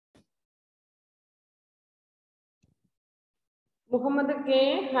Muhammad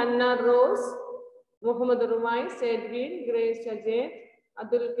K, Hannah Rose, Muhammad Rumais, Edwin, Grace Ajay,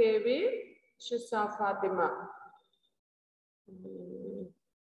 Abdul Kevi, Shusa Fatima.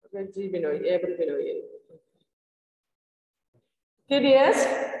 Reggie Binoy, April Binoy. Curious?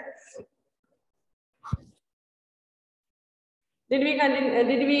 Did we continue,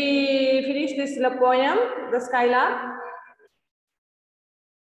 did we finish this poem, The Skylark?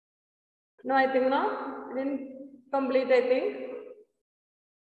 No, I think no. Didn't complete, I think.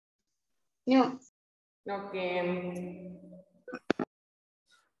 No. Okay.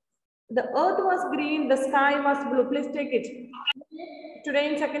 The earth was green, the sky was blue. Please take it.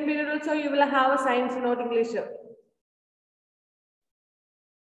 Today in second period also you will have a science, not English.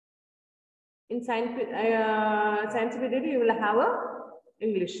 In science period you will have a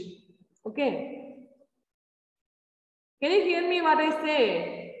English. Okay. Can you hear me what I say?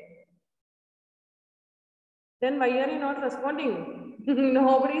 Then why are you not responding?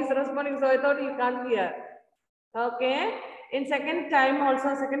 Nobody is responding, so I thought you can't hear. Okay. In second time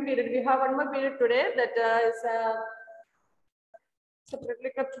also, second period, we have one more period today that is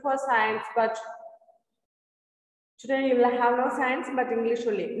separately kept for science, but today you will have no science but English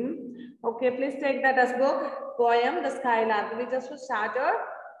only. Okay, please take that as book, poem, The Skylark. We just started.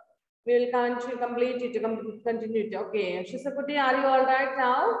 We will complete it, continue it. Okay, Shisakuti, are you all right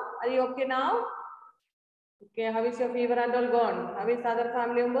now? Are you okay now? Okay, how is your fever and all gone? How is other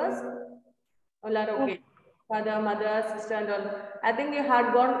family members? All are okay. Father, mother, sister and all. I think you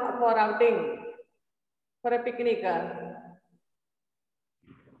had gone for outing, for a picnic.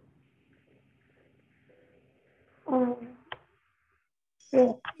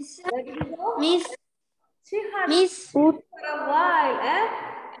 Miss. She had Miss. for a while, eh?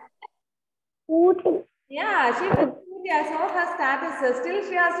 Yeah, she was I saw her status. Still,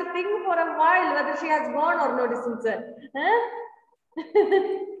 she has to think for a while whether she has gone or not, isn't it? Huh?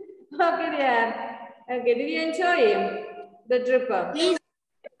 Okay, dear. Okay, did you enjoy the trip? Miss.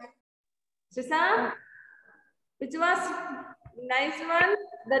 Shisa, which was nice one?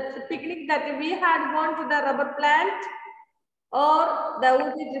 That picnic that we had gone to the rubber plant or the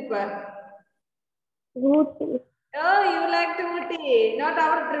Ooty trip? Oh, you liked Ooty, not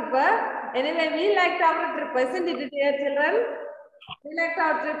our trip. Anyway, we liked our trip, isn't it, dear children? We liked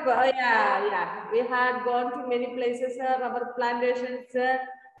our trip. Yeah. We had gone to many places, rubber plantations,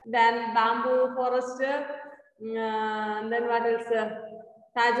 then bamboo forest, then what else?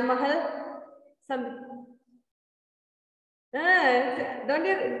 Taj Mahal. Some. Don't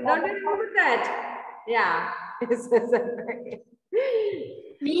you remember that? Yeah.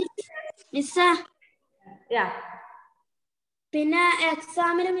 Miss. Yeah. Pinna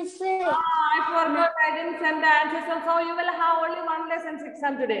examine miss. I forgot. I didn't send the answers. So you will have only one lesson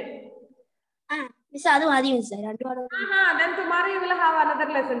exam today. Miss, that's what miss. Then tomorrow you will have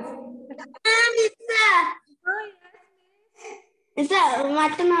another lessons. Miss.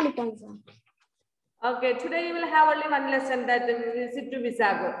 Okay, today you will have only one lesson that visit to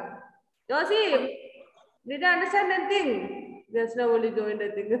Visago. Josie, did you understand anything? Just now only joined, I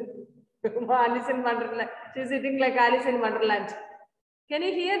think. Alice in Wonderland. She's sitting like Alice in Wonderland. Can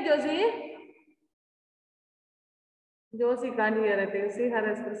you hear Josie? Josie can't hear, I think. See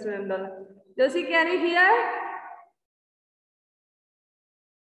her expression and all. Josie, can you hear?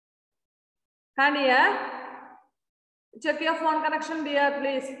 Can't hear? Check your phone connection, dear,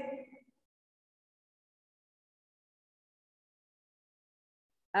 please.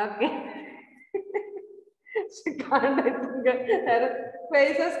 Okay. She can't, I think, her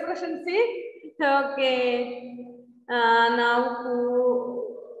face expression, see? Okay. Now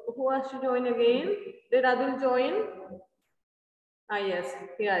who has to join again? Did Adul join? Yes,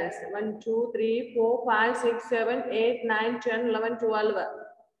 here is 1, 2, 3, 4, 5, 6, 7, 8, 9, 10, 11, 12.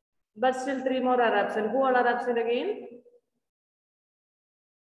 But still 3 more are absent. Who all are absent again?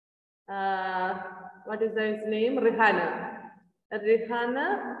 What is his name? Rihana. Then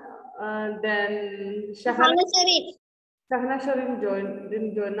Shahana. Shahana Sharif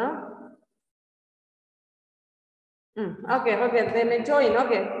didn't join, no? Okay, they may join.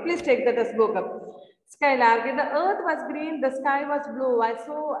 Okay, please take that as book up. Skylark. The earth was green, the sky was blue. I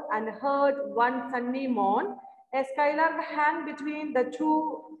saw and heard one sunny morn. A skylark hung between the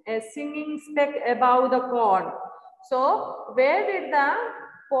two, a singing speck above the corn. So, where did the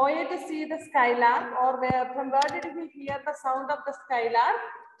poet see the skylark, or from where did he hear the sound of the skylark?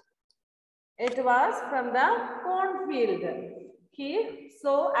 It was from the cornfield. He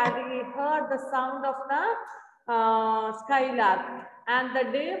saw and he heard the sound of the skylark. And the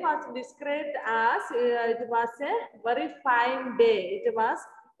day was described as it was a very fine day. It was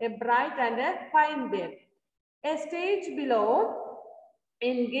a bright and a fine day. A stage below,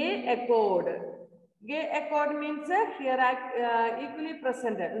 in gay accord. Gay accord means here equally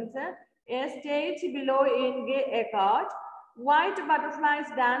present. Means a stage below in gay accord, white butterflies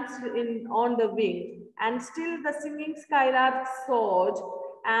danced on the wing, and still the singing skylark soared,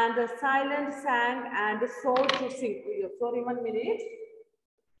 and the silent sang and soared to sing. Sorry, 1 minute.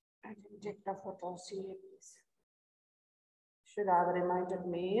 I didn't take the photo. See, please. Should have reminded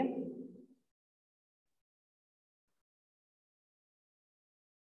me.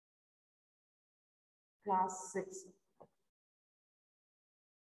 Class 6.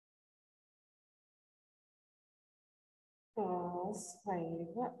 Class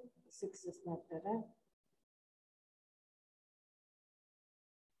 5. 6 is not there.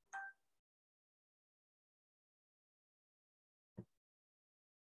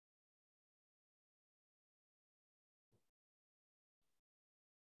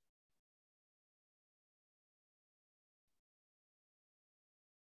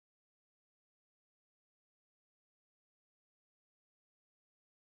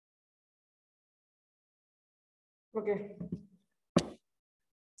 Okay.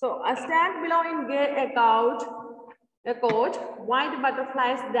 So a stand below in gay accord, white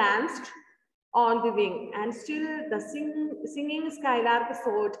butterflies danced on the wing, and still the singing skylark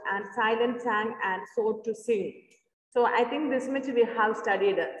soared, and silent sang and soared to sing. So I think this much we have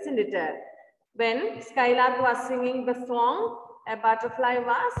studied, isn't it? When skylark was singing the song, a butterfly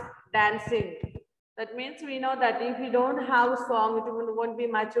was dancing. That means we know that if you don't have a song, it won't be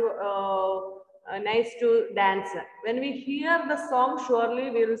much nice to dance. When we hear the song, surely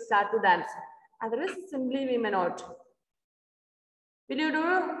we will start to dance. Otherwise, simply we may not. Will you do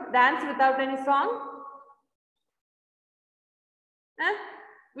dance without any song?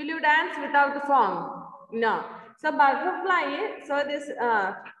 Will you dance without the song? No. So butterfly, so this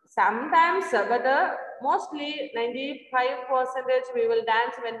sometimes, but mostly 95% we will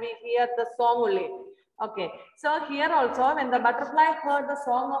dance when we hear the song only. Okay. So here also, when the butterfly heard the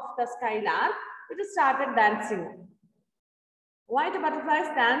song of the skylark, it started dancing. White butterflies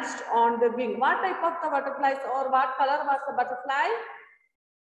danced on the wing. What type of the butterflies, or what color was the butterfly?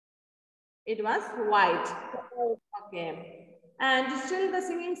 It was white. Okay. And still the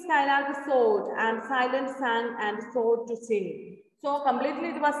singing skylark soared, and silent sang and soared to sing. So completely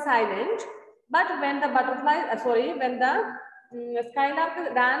it was silent. But when the butterfly, when the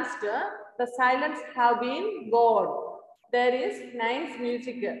skylark danced, the silence have been gone. There is nice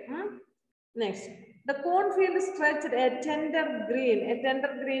music. Next. The cornfield stretched a tender green. A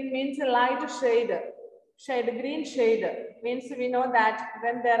tender green means a light shade. Green shade means we know that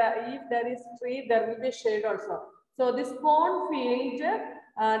when if there is tree, there will be shade also. So this cornfield,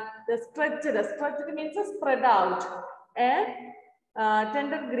 the stretched means spread out. A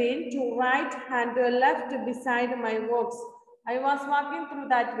tender green to right and left beside my walks. I was walking through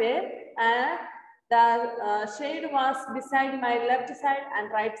that way, and the shade was beside my left side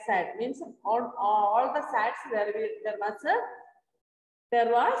and right side. Means all the sides there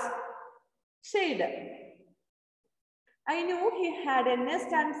was shade. I knew he had a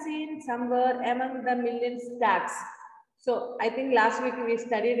nest unseen somewhere among the million stacks. So I think last week we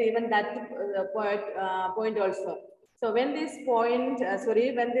studied even that point also. So when this poet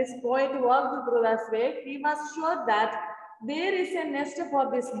walked through this way, he was sure that there is a nest for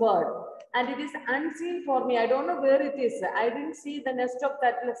this bird, and it is unseen for me. I don't know where it is. I didn't see the nest of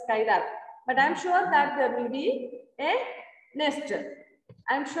that skylark, but I'm sure that there will be a nest.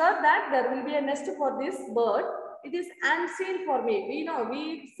 I'm sure that there will be a nest for this bird. It is unseen for me. We know,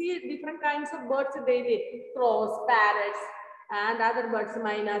 we see different kinds of birds daily, crows, parrots, and other birds,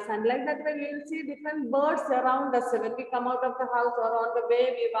 mynas, and like that we will see different birds around us when we come out of the house or on the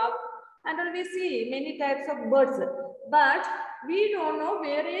way we walk, and we see many types of birds. But we don't know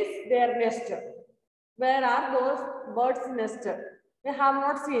where is their nest. Where are those birds' nest? We have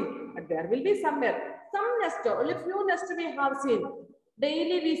not seen, but there will be somewhere. Some nest, only few nests we have seen.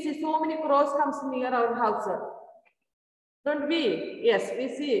 Daily we see so many crows comes near our house. Don't we? Yes, we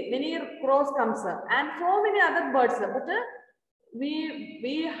see many crows comes and so many other birds, but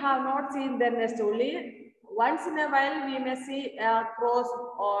we have not seen their nest. Only once in a while we may see a crows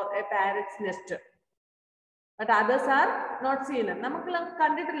or a parrot's nest, but others are not seen. നമുക്ക്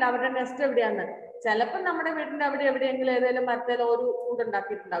കണ്ടിട്ടില്ല അവരുടെ nest എവിടെയാണ്. ചിലപ്പോൾ നമ്മുടെ വീടിന്റെ അവിടെ എവിടെയെങ്കിലും ഏതെങ്കിലും മരത്തിൽ ഒരു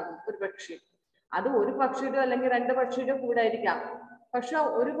കൂടുണ്ടാക്കിയിട്ടുണ്ടാകും ഒരു പക്ഷി. അത് ഒരു പക്ഷിയുടെ അല്ലെങ്കിൽ രണ്ട് പക്ഷിയുടെ കൂടായിരിക്കാം. പക്ഷെ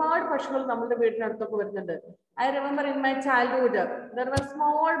ഒരുപാട് പക്ഷികൾ നമ്മുടെ വീടിനടുത്തൊക്കെ വരുന്നുണ്ട്. I remember in my childhood there were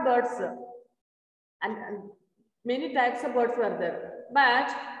small birds and many types of birds were there, but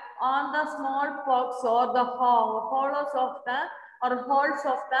on the small pots or the hollows of the holes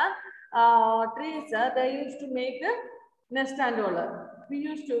of the trees, they used to make nest and all. We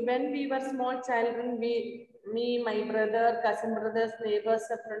used to, when we were small children, me, my brother, cousin brothers, neighbors,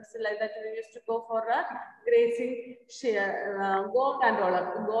 friends like that, we used to go for a grazing goat and all,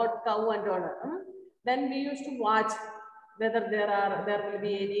 goat, cow and all. Then we used to watch whether there will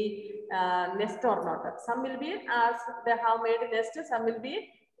be any nest or not. Some will be as they have made nest, some will be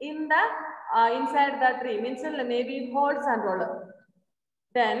in the inside the tree, means maybe holes and all.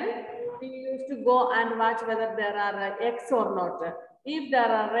 Then we used to go and watch whether there are eggs or not. If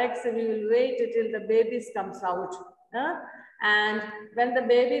there are eggs, we will wait till the babies comes out. And when the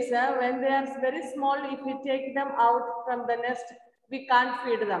babies, when they are very small, if we take them out from the nest, we can't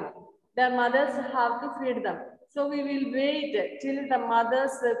feed them. Their mothers have to feed them. So we will wait till the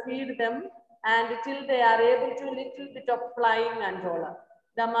mothers feed them and till they are able to little bit of flying and all.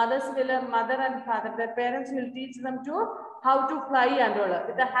 The mothers will, mother and father, their parents will teach them to how to fly and all.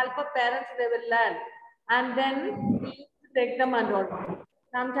 With the help of parents, they will learn. And then we used to take them and all.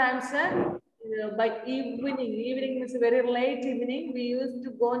 Sometimes by evening means very late evening, we used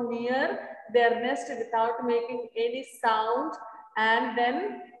to go near their nest without making any sound. And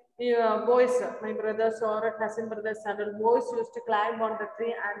then boys, my brothers or cousin brothers and boys used to climb on the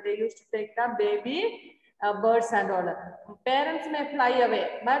tree and they used to take the baby birds and all. Parents may fly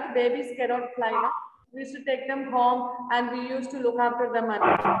away, but babies cannot fly. No? We used to take them home and we used to look after them. And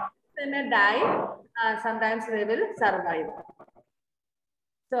they may die, sometimes they will survive.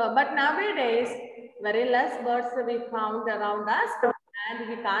 So, but nowadays, very less birds we found around us and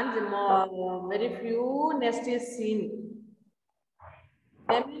we can't, very few nests is seen.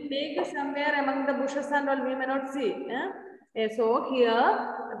 They may make somewhere among the bushes and all, we may not see. So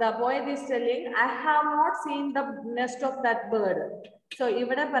here, the boy is telling, I have not seen the nest of that bird. So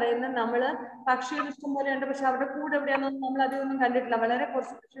ഇവിടെ പറയുന്ന നമ്മൾ പക്ഷികൾ ഇഷ്ടം പോലെ ഉണ്ട് പക്ഷെ അവരുടെ കൂട് എവിടെയാണെന്ന് നമ്മൾ അധികമൊന്നും കണ്ടിട്ടില്ല വളരെ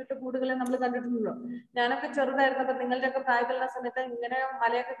കുറച്ച് പക്ഷിയുടെ കൂടുകളെ നമ്മൾ കണ്ടിട്ടുള്ളൂ ഞാനൊക്കെ ചെറുതായിരുന്നപ്പോൾ നിങ്ങളുടെയൊക്കെ പ്രായത്തിലുള്ള സമയത്ത് ഇങ്ങനെ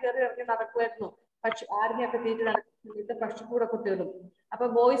മലയൊക്കെ കയറി ഇറങ്ങി നടക്കുമായിരുന്നു പക്ഷി ആർമിയൊക്കെ തീറ്റി നടക്കുന്ന സമയത്ത് പക്ഷിക്കൂടൊക്കെ തീർന്നു അപ്പൊ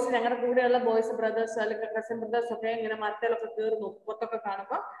ബോയ്സ് ഞങ്ങളുടെ കൂടെയുള്ള ബോയ്സ് ബ്രദേഴ്സ് അല്ലെങ്കിൽ കസിൻ ബ്രദേഴ്സ് ഒക്കെ ഇങ്ങനെ മരത്തിലൊക്കെ കയറി നോക്കും പൊത്തൊക്കെ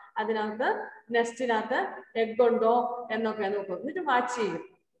കാണുമ്പോൾ അതിനകത്ത് നെസ്റ്റിനകത്ത് എഗ് ഉണ്ടോ എന്നൊക്കെ നോക്കും എന്നിട്ട് വാച്ച് ചെയ്യും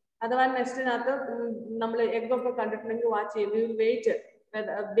അഥവാ നെസ്റ്റിനകത്ത് നമ്മൾ എഗ് ഒക്കെ കണ്ടിട്ടുണ്ടെങ്കിൽ വാച്ച് ചെയ്യും വിൽ വെയിറ്റ്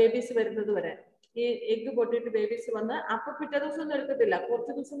ബേബീസ് വരുന്നത് വരെ ഈ എഗ് പൊട്ടിയിട്ട് ബേബീസ് വന്ന് അപ്പൊ പിറ്റേ ദിവസം ഒന്നും എടുക്കത്തില്ല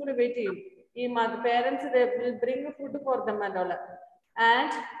കുറച്ച് ദിവസം കൂടി വെയിറ്റ് ചെയ്യും ഈ parents bring food for them and all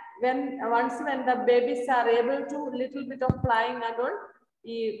and once when the babies are able to little bit of flying and all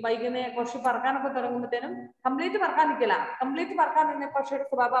ഈ വൈകുന്നേ കുറച്ച് പറക്കാനൊക്കെ തുടങ്ങുമ്പോഴത്തേനും കംപ്ലീറ്റ് പറക്കാൻ നിൽക്കില്ല കംപ്ലീറ്റ് പറക്കാൻ നിന്നെ പക്ഷിയുടെ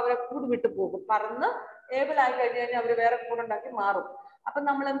സ്വഭാവം അവരെ കൂട് വിട്ടു പോകും പറന്ന് ഏബിൾ ആയി കഴിഞ്ഞ് കഴിഞ്ഞാൽ അവർ വേറെ കൂടുണ്ടാക്കി മാറും അപ്പൊ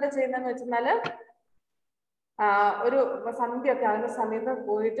നമ്മൾ എന്താ ചെയ്യുന്നതെന്ന് വെച്ചാല് ഒരു സന്ധ്യയൊക്കെ ആകുന്ന സമയത്ത്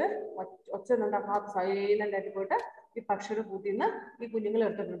പോയിട്ട് ഒച്ച ഉണ്ടാക്കാതെ സൈലന്റ് ആയിട്ട് പോയിട്ട് ഈ പക്ഷിയുടെ കൂട്ടിൽ നിന്ന് ഈ കുഞ്ഞുങ്ങൾ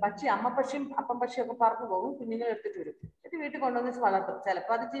എടുത്തിട്ട് വരും പക്ഷി അമ്മ പക്ഷിയും അപ്പം പക്ഷിയും ഒക്കെ പറന്നു പോകും കുഞ്ഞുങ്ങൾ എടുത്തിട്ട് വരും ഇത് വീട്ടിൽ കൊണ്ടുവന്ന് വളർത്തും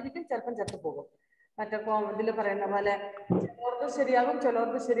ചിലപ്പോൾ അത് ജീവിക്കും ചിലപ്പം ചത്തു പോകും മറ്റേ ഇതില് പറയുന്ന പോലെ ചിലർക്ക് ശരിയാകും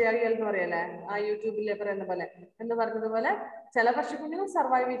ചിലർക്ക് ശരിയാകില്ല എന്ന് പറയല്ലേ ആ യൂട്യൂബിലെ പറയുന്ന പോലെ എന്ന് പറഞ്ഞതുപോലെ ചില പക്ഷിക്കുഞ്ഞുങ്ങൾ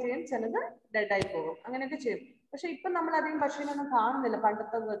സർവൈവ് ചെയ്യും ചിലത് ഡെഡ് ആയി പോകും അങ്ങനെയൊക്കെ ചെയ്യും പക്ഷെ ഇപ്പൊ നമ്മൾ അധികം പക്ഷികളൊന്നും കാണുന്നില്ല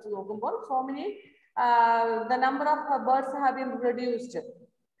പണ്ടത്തെ വെച്ച് നോക്കുമ്പോൾ so many the number of birds have been reduced.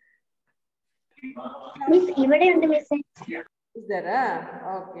 Miss, ഇവിടെയുണ്ട് മിസ്. Is there?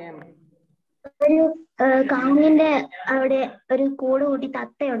 Okay. ഒരു കാങ്ങിന്റെ അവിടെ ഒരു കൂട് കൂട്ടി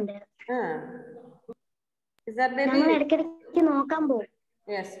തത്തയുണ്ട്. Is that baby? ഞങ്ങൾ ഇടയ്ക്കിടയ്ക്ക് നോക്കാൻ പോകും.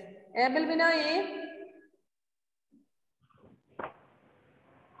 Yes. Abel Binoy.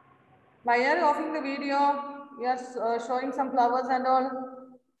 Why are you offing the video? You are showing some flowers and all.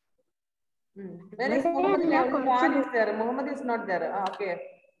 Where is Muhammad? One is there. Muhammad is not there. Okay.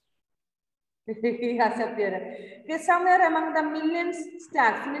 He has appeared. He's somewhere among the million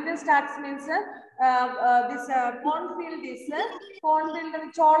stacks. Million stacks means this cornfield is cornfield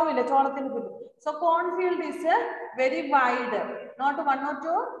and chola. So cornfield is very wide. Not one or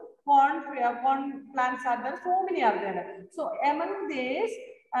two corn plants are there. So many are there. So among these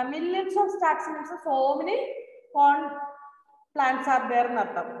millions of stacks means so many corn plants are there.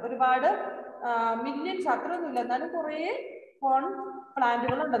 ഒരുപാട് millions അത്രയൊന്നുമില്ല എന്നാലും കുറെ കോൺ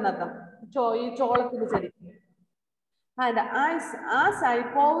പ്ലാന്റുകൾ ഉണ്ടെന്നർത്ഥം ഈ ചോളത്തിന് ചെടി and as I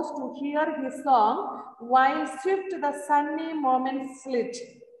paused to hear his song while swift the sunny moments slit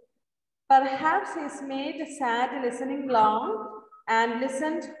perhaps his mate sat listening long and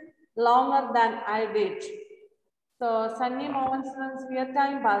listened longer than I did. So sunny moments means where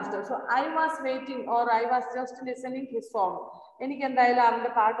time passed. So I was waiting or I was just listening his song. എനിക്ക് എന്തായാലും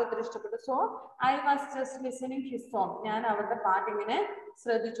അവന്റെ പാട്ട് ഒത്തിരി ഇഷ്ടപ്പെട്ടു so I was just listening his song ഞാൻ അവരുടെ പാട്ട് ഇങ്ങനെ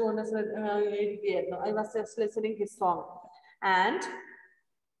ശ്രദ്ധിച്ചുകൊണ്ട് എഴുതിയായിരുന്നു I was just listening his song and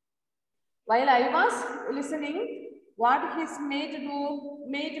while I was listening What his mate do?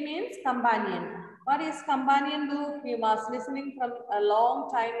 Mate means companion. What his companion do? He was listening from a long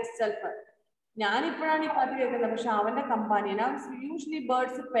time itself. ഞാനിപ്പോഴാണ് ഈ പാട്ട് കേൾക്കുന്നത്, പക്ഷെ അവന്റെ കമ്പാനിയൻ, യൂഷ്വലി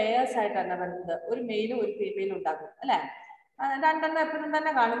ബേർഡ്സ് പെയേഴ്സ് ആയിട്ടാണ് വരുന്നത്. ഒരു മെയിലും ഒരു ഫീമെയിലും ഉണ്ടാകും അല്ലെ. രണ്ടെണ്ണം എപ്പോഴും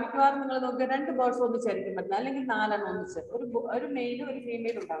തന്നെ കാണും. മിക്കവാറും നിങ്ങൾ നോക്കുക 2 ബേർഡ്സ് ഒന്നിച്ചായിരിക്കും വരുന്നത്, അല്ലെങ്കിൽ 4 ഒന്നിച്ച്, ഒരു മെയിലും ഒരു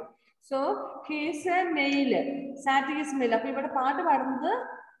ഫീമെയിലും ഉണ്ടാകും. So he's A mail, SAT is mail. അപ്പൊ ഇവിടെ പാട്ട് പാടുന്നത്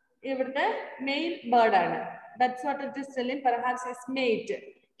ഇവിടുത്തെ മെയിൽ ബേർഡ് ആണ്. That's what it is telling. Perhaps his mate.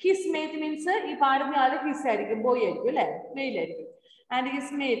 His mate means ഈ പാടുന്ന ആള് ഹിസ് ആയിരിക്കും, ബോയ് ആയിരിക്കും അല്ലെ, മെയിൽ ആയിരിക്കും. And his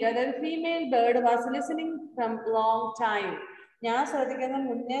mate, അതായത് female bird, was listening from long time. ഞാൻ ശ്രദ്ധിക്കുന്ന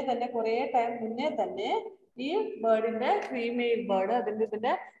മുന്നേ തന്നെ, കുറെ ടൈം മുന്നേ തന്നെ ഈ ബേർഡിന്റെ, ഫീമെയിൽ ബേർഡ്,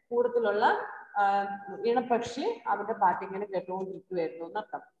 ഇതിന്റെ കൂട്ടത്തിലുള്ള ഇണപക്ഷി അവന്റെ പാട്ട് ഇങ്ങനെ കേട്ടുകൊണ്ടിരിക്കുകയായിരുന്നു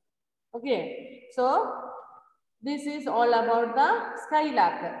എന്നർത്ഥം. Okay, so this is all about the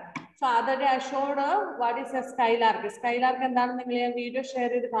skylark. So other day I showed what is a skylark. Skylark എന്താണ് നിങ്ങൾ വീഡിയോ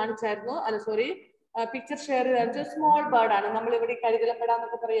ഷെയർ ചെയ്ത് കാണിച്ചായിരുന്നു. അല്ല സോറി, പിക്ചർ ഷെയർ ചെയ്ത്. സ്മോൾ ബേർഡ് ആണ്. നമ്മൾ ഇവിടെ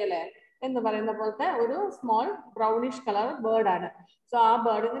കരുതലപ്പെടാന്നൊക്കെ പറയല്ലേ എന്ന് പറയുന്ന പോലത്തെ ഒരു സ്മോൾ ബ്രൗണിഷ് കളർ ബേർഡ് ആണ്. സോ ആ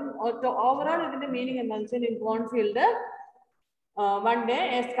ബേർഡിന് ഓവറോൾ ഇതിന്റെ മീനിങ് എന്താണെന്ന് വെച്ചാൽ, in കോൺഫീൽഡ് one day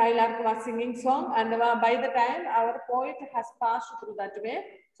a skylark was singing song, and by the time our poet has passed through that way,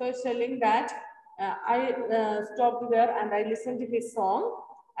 so it's telling that I stopped there and I listened to his song.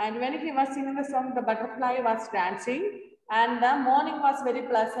 And when he was singing the song, the butterfly was dancing, and the morning was very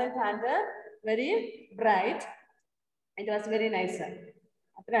pleasant and very bright. It was very nice.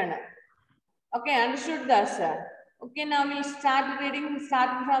 Okay, understood that, sir. Okay, now we'll start reading,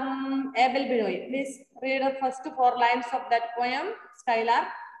 starting from Abel Binoy. Please read the first 4 lines of that poem, Skylark.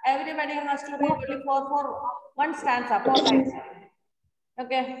 Everybody has to read only for one stanza, 4 lines.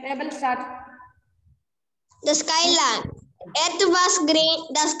 Okay, Abel, start. The skylark. Earth was green,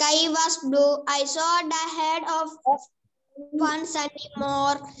 the sky was blue. I saw the head of one sunny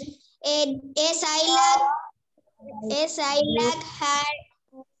morn. A skylark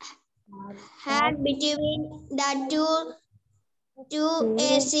had between the two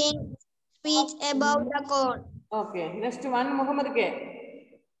a sing speech about the corn. Okay, next one, Muhammad K.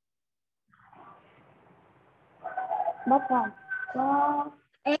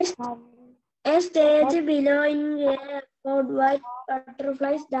 A stage below in air, about white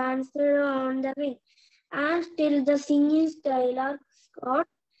butterflies danced on the wing, and still the singing skylark got,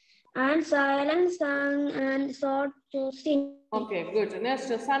 and silence sang and sought to sing. Okay, good. Next,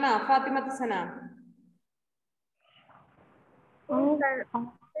 Sana, Fatima Sana.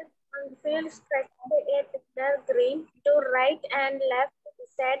 Field stretched a tender green to right and left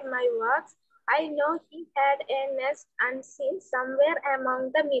beside my works. I know he had a nest unseen somewhere among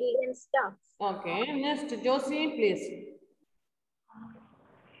the million stars. Okay, next, Josie, please.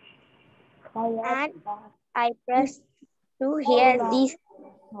 And I pressed to hear these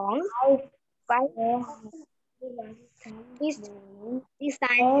songs. These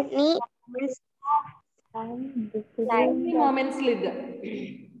tiny moments led.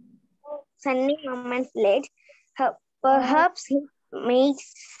 Sunny moments led. Perhaps he may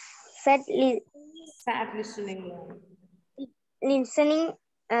sat listening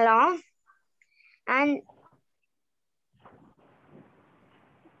along and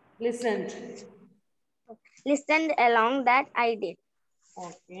listened along that I did.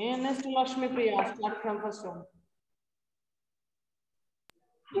 Okay, next, Lakshmi Priya, start from first one.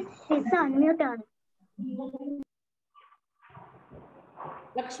 It's unmute.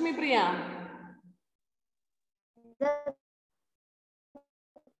 Lakshmi Priya.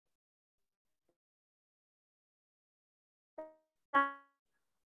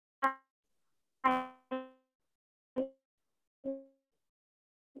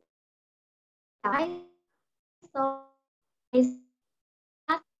 I saw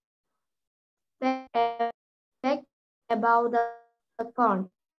about the corn.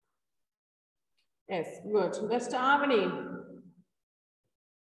 Yes, good. Next, Avani.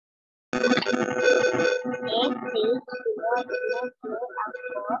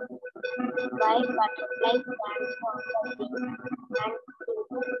 White butterflies dance on the wing, and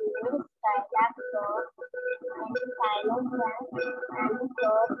skylark soared, and silence sang and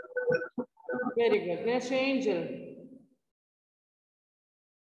soared. Very good. Next, Angel.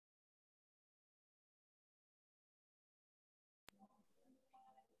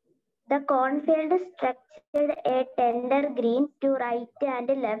 The cornfield structured a tender green to right and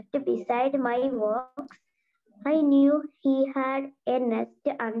left beside my works. I knew he had a nest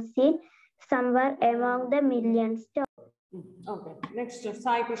unseen somewhere among the million stars. Okay, next,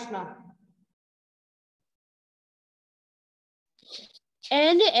 Sai Krishna.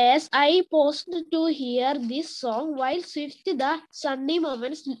 And as I paused to hear this song, while swift the sunny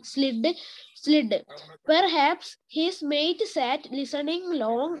moments slid. Perhaps his mate sat listening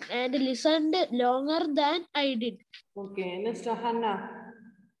long and listened longer than I did. Okay, next Hannah.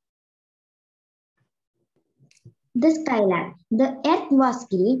 The skyline. The earth was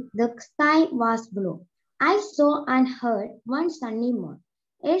green, the sky was blue. I saw and heard one sunny morn.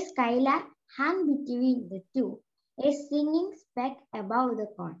 A skylark hung between the two, a singing speck above the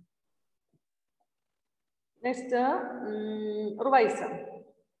corn. Next, Ruwaisa.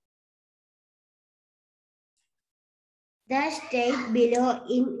 The stage below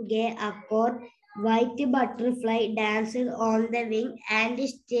in gay accord, white butterfly danced on the wing, and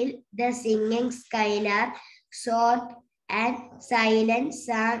still the singing skylark soared and silent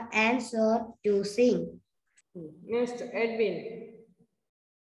sang and sought to sing. Next, Edwin.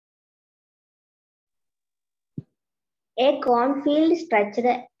 A cornfield stretched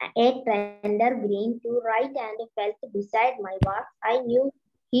a tender green to right and felt beside my walk. I knew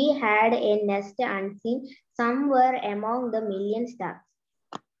he had a nest unseen somewhere among the million stars.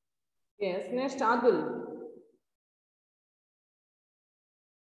 Yes, next Adul.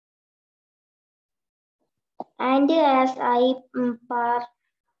 And as I passed,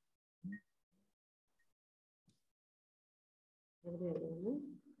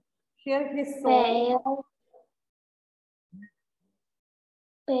 Hear his song.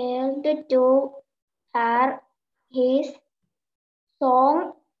 failed to hear his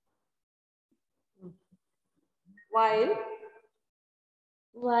song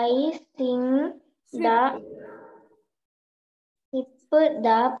While sing swift,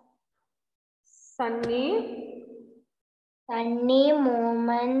 the sunny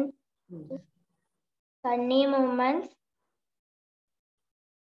moments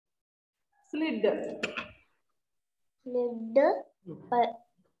slid. lived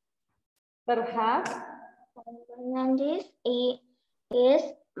Perhaps and is wait.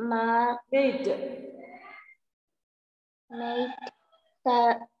 made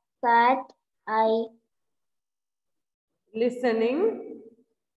that I Listening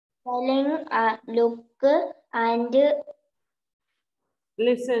telling a look and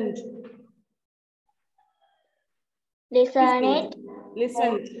listened. listened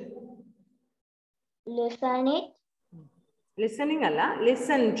Listening alla,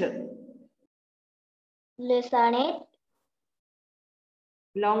 listened.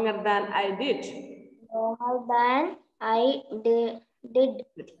 Longer than I did. Longer than I did.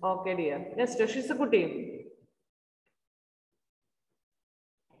 Okay, dear. Next, Shisakuti.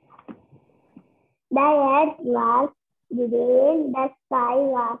 The earth was green, the sky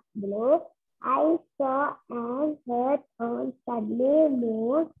was blue. I saw and heard on suddenly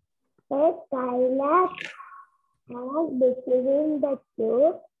moon a skylark and between the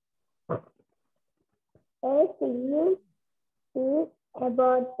two a singing is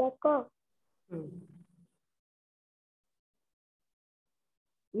about the cock.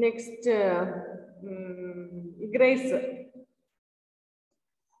 Next, Grace.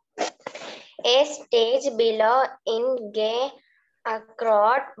 A stage below in gay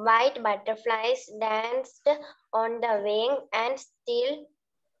accord, white butterflies danced on the wing, and still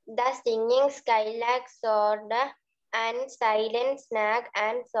the singing skylark soared and silent snack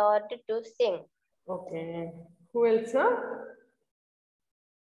and sought to sing. Okay. Who else?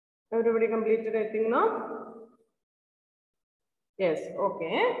 Everybody completed, I think, no? Yes,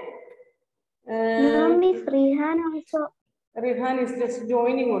 okay. No, Miss Rihan also. Rihan is just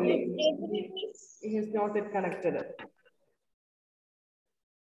joining only. He is not yet connected.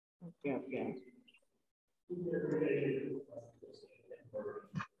 Okay, okay.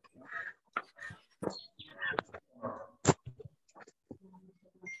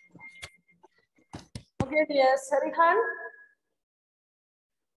 Okay, dear. Rihan.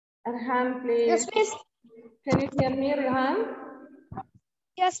 Rihan, please. Yes, miss. Can you hear me, Rihan?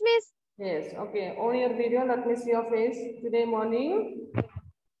 Yes, miss. Yes, okay. On your video, let me see your face today morning.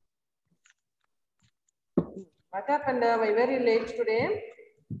 What happened? Why very late today?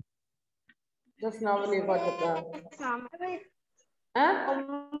 Just now when you got the... Huh?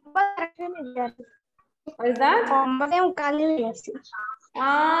 What is that?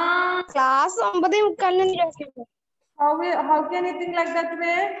 Class How can you think like that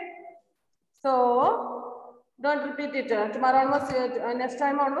way? So, don't repeat it. Tomorrow onwards, next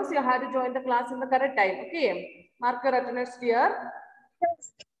time onwards, you have to join the class in the correct time. Okay? Mark your attendance here.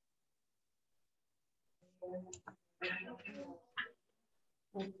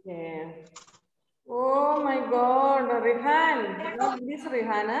 Okay. Oh my God, Rihan. Not this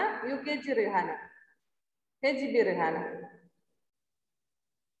Rihanna, UKG Rihanna. KGB Rihanna.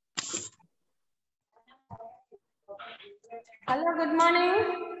 Hello, good morning.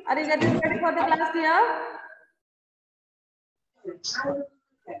 Are you getting ready for the class here?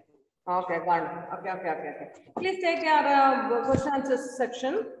 Okay, got it. Okay. Please take your question answers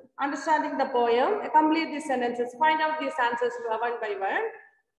section. Understanding the poem. Complete these sentences. Find out these answers one by one.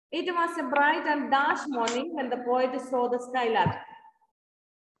 It was a bright and dark morning when the poet saw the skylark.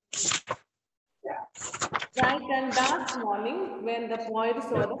 Bright and dark morning when the poet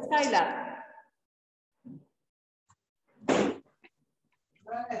saw the skylark.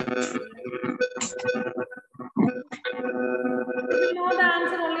 If you know the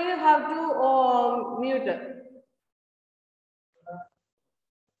answer only, you have to mute.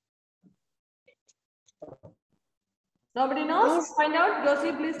 Nobody knows? Please. Find out.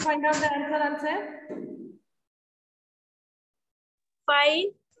 Josie, please find out the answer and say.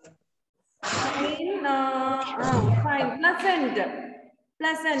 Fine. Fine. Pleasant.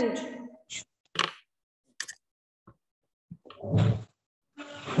 Pleasant.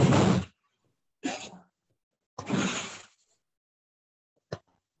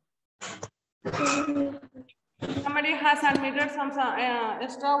 Somebody has admitted some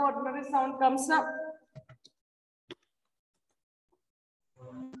extraordinary sound comes up.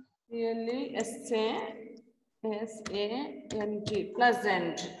 Really, S-A-S-A-N-T.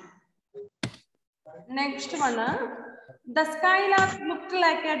 Pleasant. Next one. The skylark looked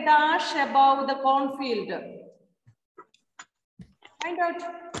like a dash above the cornfield. Find out.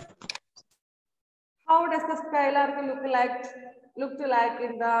 How does the skylark look like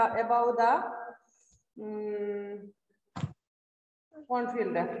in the above the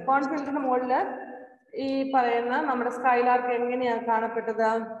cornfield? Cornfield in the model. ഈ പറയുന്ന നമ്മുടെ skylark എങ്ങനെയാണ് കാണപ്പെട്ടത്?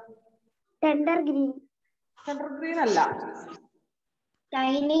 Tender green. Tender green അല്ല.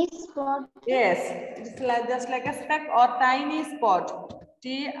 Tiny spot. Yes, it's like just like a speck or tiny spot.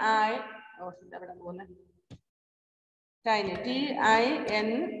 Tiny.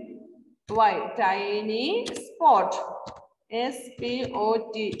 T-I-N-Y. Tiny spot.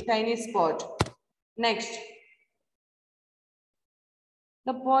 S-P-O-T. Tiny spot. Next.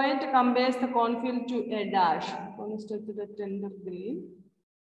 The poet compares the cornfield to a dash. Construct the tender green.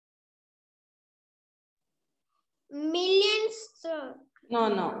 Millions. No.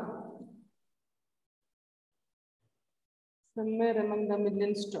 Somewhere among the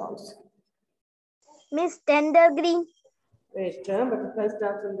million stars. Miss Tender green. Wait, butterfly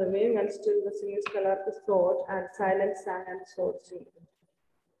starts on the wing and still the singing skylark is soared and silent sang and soared singing.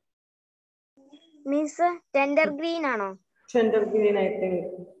 Miss Tender green ano? Tender green, I think.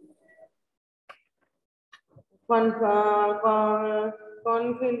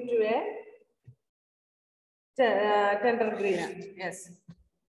 Cornfield to a tender green. Yes.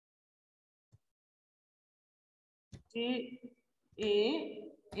 T-E-N-D-E-R,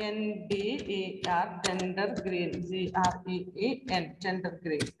 tender green. G-R-E-E-N, tender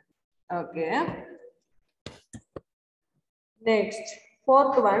green. Okay. Next,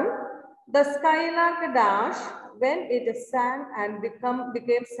 fourth one. The skylark dash when it sang and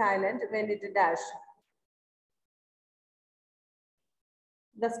became silent when it dashed.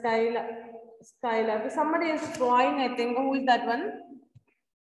 The skylark. Somebody is drawing, I think. Who is that one?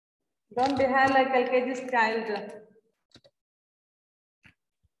 Don't behave like LKG's child.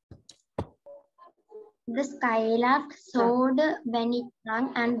 The skylark soared when it sang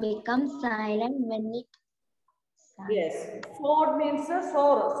and became silent when it sang. Yes. Soared means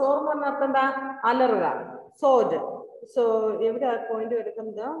soar. Soar means alarga. Soared. So, every point to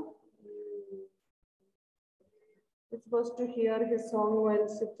come down. It's supposed to hear his song while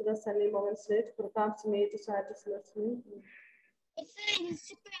sit to the sunny moments late. Perhaps made to satisfy.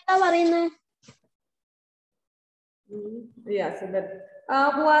 Yes, that.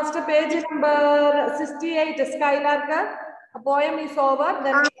 Who asked page number 68, Skylark? A poem is over.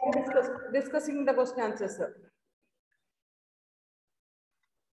 Then we are discussing the question answers.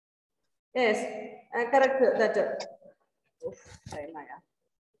 Yes, correct. That.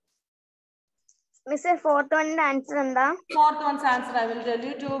 Miss fourth one answer anda? Fourth one's answer I will tell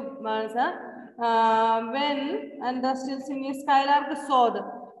you to sir. When and the still singing skylark soared.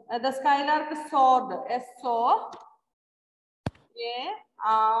 The skylark soared. S-O-A-R-E-D.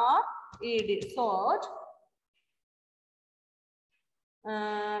 Soared.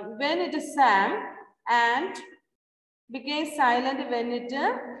 When it sang and became silent when it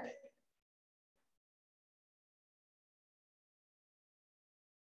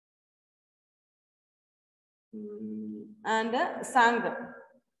and sang.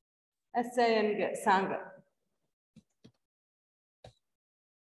 S-A-N-G, sang.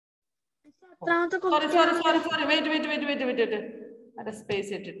 Sorry. Wait. At a space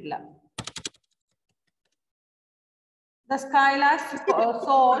it. The skylark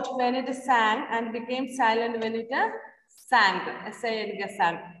soared when it sang and became silent when it sang.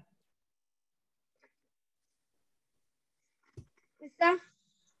 Sang.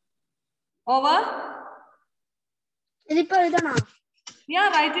 Over. Yeah,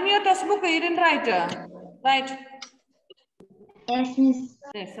 write in your textbook. You didn't write. Right. Yes, Miss.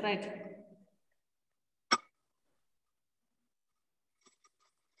 Yes, right.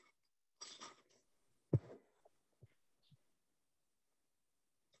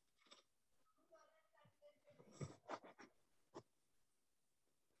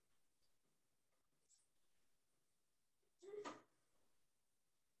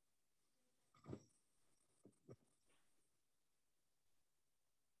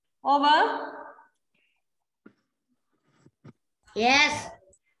 Over. Yes.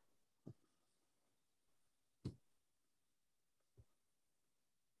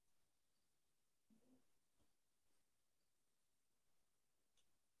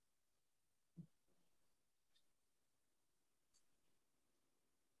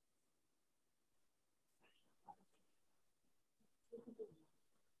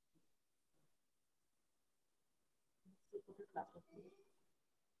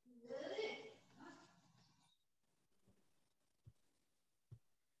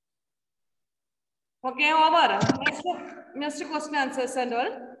 Okay, over. Next question answers and all.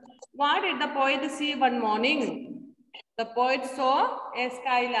 What did the poet see one morning? The poet saw a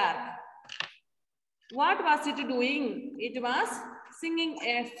skylark. What was it doing? It was singing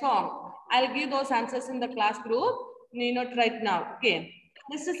a song. I'll give those answers in the class group. Need not right now. Okay.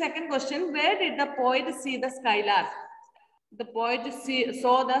 This is the second question. Where did the poet see the skylark? The poet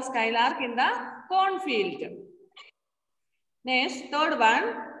saw the skylark in the cornfield. Next, third one.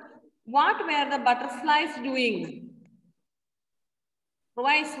 What were the butterflies doing?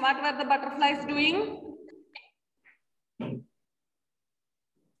 Boys, what were the butterflies doing?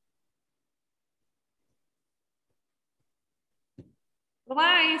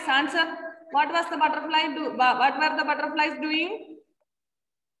 Boys, answer. What was the butterfly do? What were the butterflies doing?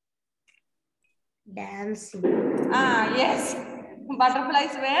 Dancing. Ah, yes.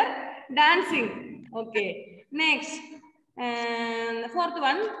 Butterflies were dancing. Okay. Next. And the fourth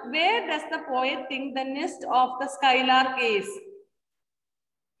one. Where does the poet think the nest of the skylark is?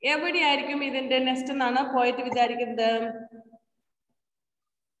 എവിടെയായിരിക്കും ഇതിന്റെ nest എന്നാണ് പോയിട്ട് വിചാരിക്കുന്നത്?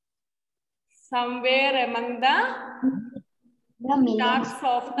 Somewhere among the stalks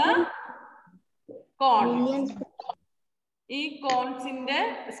of the corn. ഈ കോൺസിന്റെ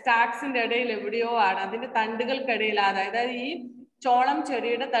സ്റ്റാക്സിന്റെ ഇടയിൽ എവിടെയോ ആണ്, അതിന്റെ തണ്ടുകൾക്കിടയിൽ, അതായത് ഈ ചോളം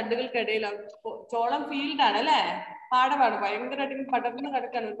ചെടിയുടെ തണ്ടുകൾക്കിടയിൽ, ചോളം ഫീൽഡ് ആണ് അല്ലെ, പാടമാണ്, ഭയങ്കരമായിട്ട് പടർന്ന്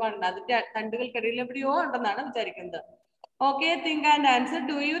കിടക്കാൻ ഒരുപാടുണ്ട്, അതിന്റെ തണ്ടുകൾക്കിടയിൽ എവിടെയോ ഉണ്ടെന്നാണ് വിചാരിക്കുന്നത്. Okay, think and answer.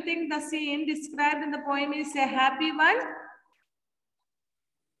 Do you think the scene described in the poem is a happy one?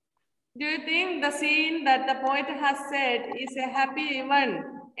 Do you think the scene that the poet has said is a happy one?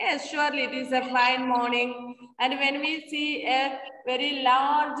 Yes, surely it is a fine morning. And when we see a very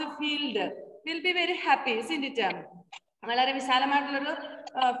large field, we'll be very happy, isn't it? വളരെ വിശാലമായിട്ടുള്ളൊരു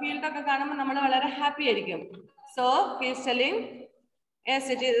field ഒക്കെ കാണുമ്പോൾ നമ്മൾ വളരെ happy ആയിരിക്കും. So he is telling, yes,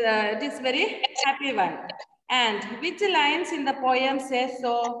 it is very happy one. And which lines in the poem say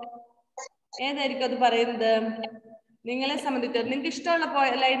so? ഏതായിരിക്കും അത് പറയുന്നത്? നിങ്ങളെ സംബന്ധിച്ച് നിങ്ങൾക്ക് ഇഷ്ടമുള്ള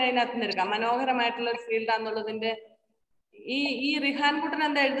ലൈൻ അതിനകത്ത് നിന്ന് എടുക്കാം. മനോഹരമായിട്ടുള്ള ഒരു ഫീൽഡ് ആണെന്നുള്ളതിന്റെ ഈ റിഹാൻ കുട്ടൻ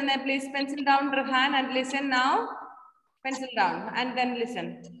എന്താ എഴുതുന്നത്? Please pencil down Rihan and listen now. Pencil down and then listen.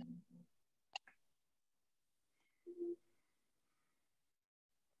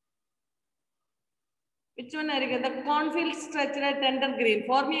 Which one are you? The cornfield stretched at tender green.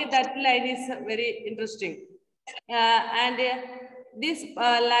 For me, that line is very interesting. And this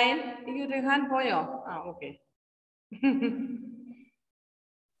line, you Rehan Poyo. Okay.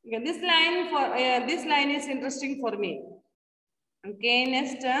 Yeah, this line is interesting for me. Okay,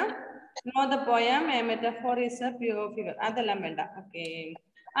 next, know the poem. A metaphor is a pure figure. Okay.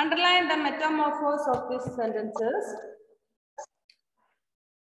 Underline the metamorphose of these sentences.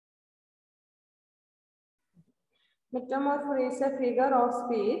 Metamorpho is a figure of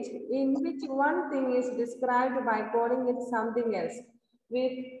speech in which one thing is described by calling it something else,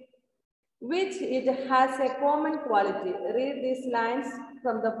 with which it has a common quality. Read these lines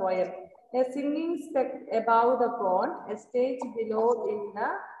from the poem. A singing speck above the corn, a stage below in the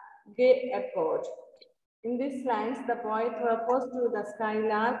gay accord. In these lines, the poet refers to the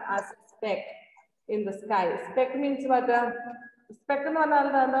skylark as a speck in the sky. Speck means what? Speck is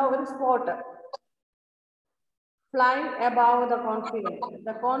a spot flying above the cornfield.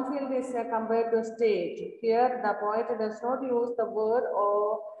 The cornfield is compared to a stage. Here, the poet does not use the word or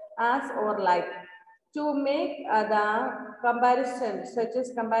as or like. to make the comparisons, such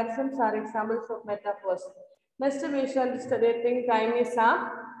as comparisons are examples of metaphors. Next misunderstanding time is up.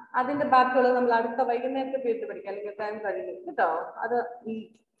 അതിന്റെ ബാക്കിയുള്ളത് നമ്മൾ അടുത്ത വൈകുന്നേരത്തെ period പഠിക്കാം അല്ലെങ്കിൽ time കഴിയും കേട്ടോ അത്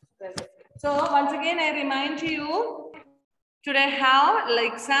so once again I remind you today have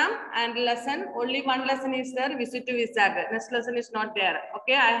exam and lesson. Only one lesson is there, visit to Visaga. Next lesson is not there.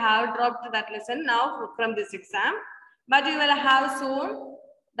 Okay, I have dropped that lesson now from this exam, but you will have soon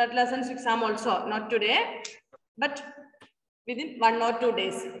that lessons exam also, not today, but within 1 or 2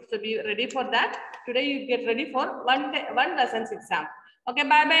 days. So be ready for that. Today you get ready for one lessons exam. Okay,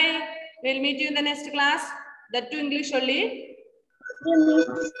 bye bye. We'll meet you in the next class. That too English only.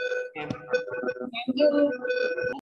 Thank you.